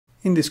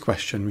In this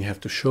question, we have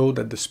to show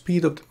that the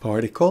speed of the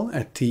particle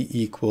at t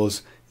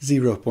equals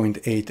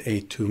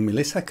 0.882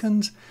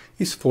 milliseconds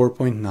is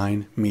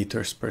 4.9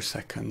 meters per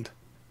second.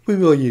 We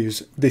will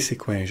use this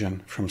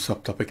equation from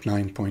subtopic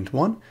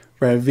 9.1,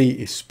 where v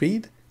is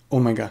speed,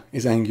 omega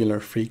is angular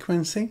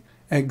frequency,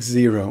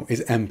 x0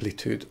 is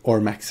amplitude or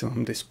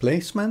maximum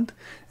displacement,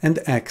 and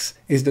x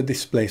is the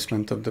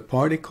displacement of the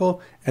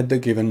particle at the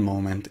given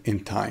moment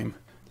in time.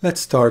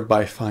 Let's start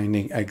by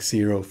finding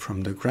x0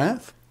 from the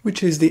graph,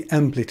 which is the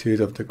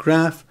amplitude of the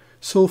graph,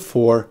 so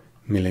 4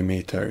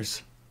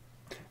 millimeters.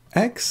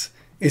 X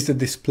is the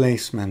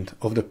displacement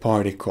of the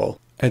particle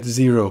at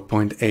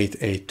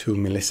 0.882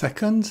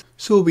 milliseconds,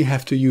 so we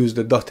have to use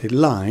the dotted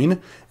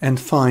line and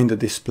find the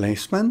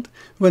displacement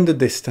when the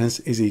distance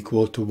is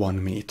equal to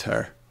 1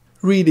 meter.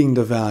 Reading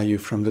the value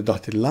from the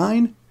dotted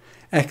line,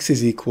 x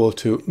is equal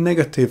to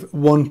negative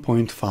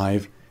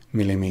 1.5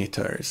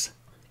 millimeters.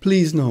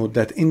 Please note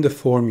that in the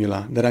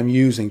formula that I'm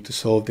using to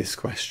solve this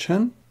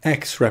question,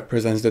 x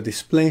represents the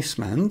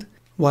displacement,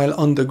 while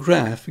on the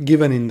graph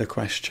given in the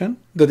question,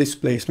 the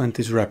displacement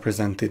is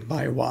represented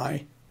by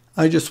y.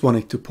 I just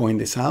wanted to point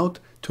this out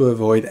to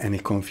avoid any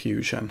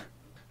confusion.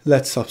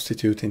 Let's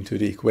substitute into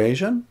the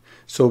equation.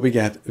 So we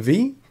get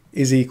v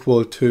is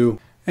equal to,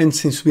 and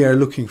since we are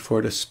looking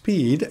for the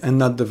speed and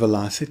not the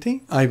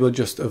velocity, I will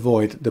just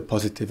avoid the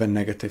positive and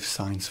negative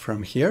signs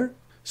from here.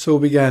 So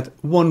we get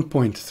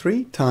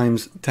 1.3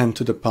 times 10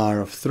 to the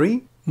power of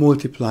 3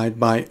 multiplied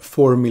by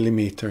 4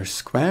 millimeters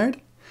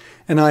squared,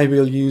 and I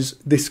will use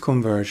this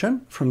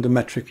conversion from the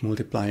metric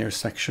multiplier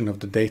section of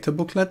the data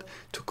booklet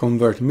to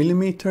convert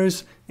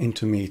millimeters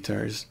into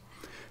meters.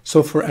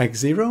 So for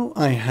x0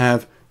 I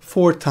have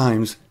 4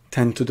 times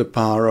 10 to the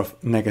power of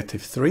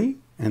negative 3,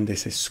 and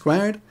this is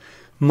squared,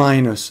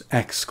 minus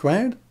x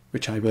squared,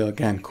 which I will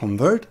again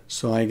convert,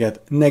 so I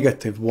get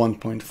negative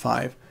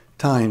 1.5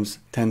 times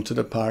 10 to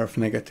the power of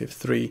negative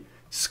 3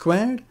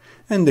 squared,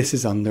 and this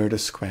is under the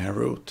square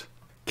root.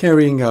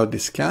 Carrying out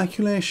this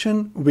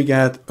calculation, we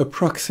get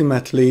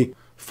approximately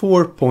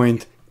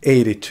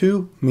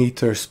 4.82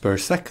 meters per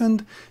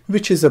second,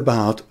 which is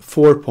about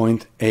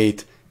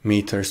 4.8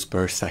 meters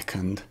per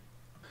second.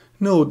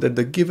 Note that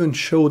the given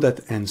show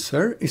that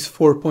answer is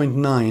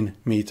 4.9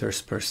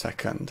 meters per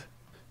second.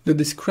 The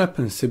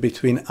discrepancy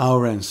between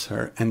our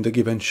answer and the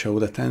given show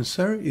that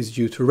answer is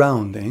due to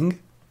rounding,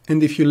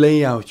 and if you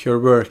lay out your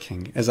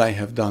working as I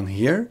have done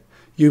here,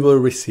 you will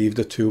receive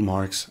the 2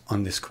 marks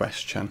on this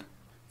question.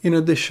 In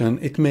addition,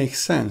 it makes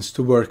sense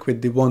to work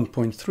with the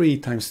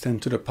 1.3 times 10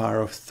 to the power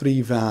of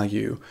 3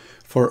 value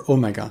for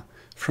omega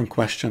from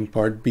question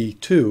part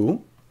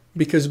B2,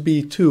 because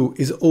B2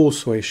 is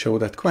also a show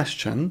that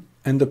question,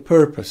 and the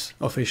purpose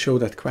of a show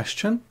that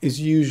question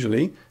is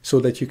usually so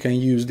that you can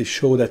use the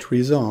show that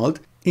result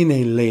in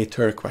a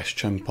later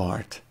question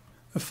part.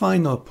 A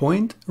final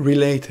point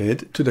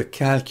related to the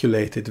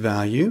calculated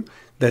value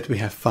that we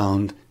have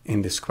found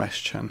in this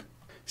question.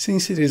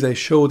 Since it is a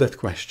show that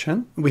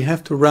question, we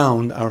have to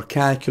round our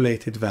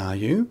calculated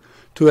value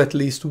to at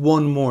least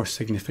one more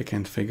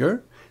significant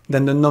figure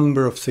than the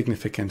number of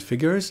significant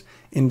figures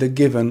in the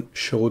given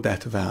show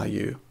that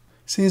value.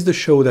 Since the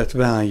show that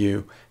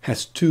value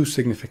has 2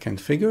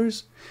 significant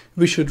figures,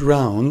 we should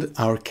round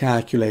our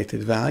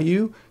calculated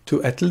value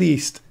to at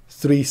least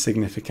 3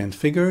 significant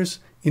figures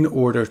in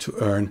order to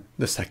earn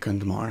the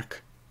second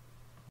mark.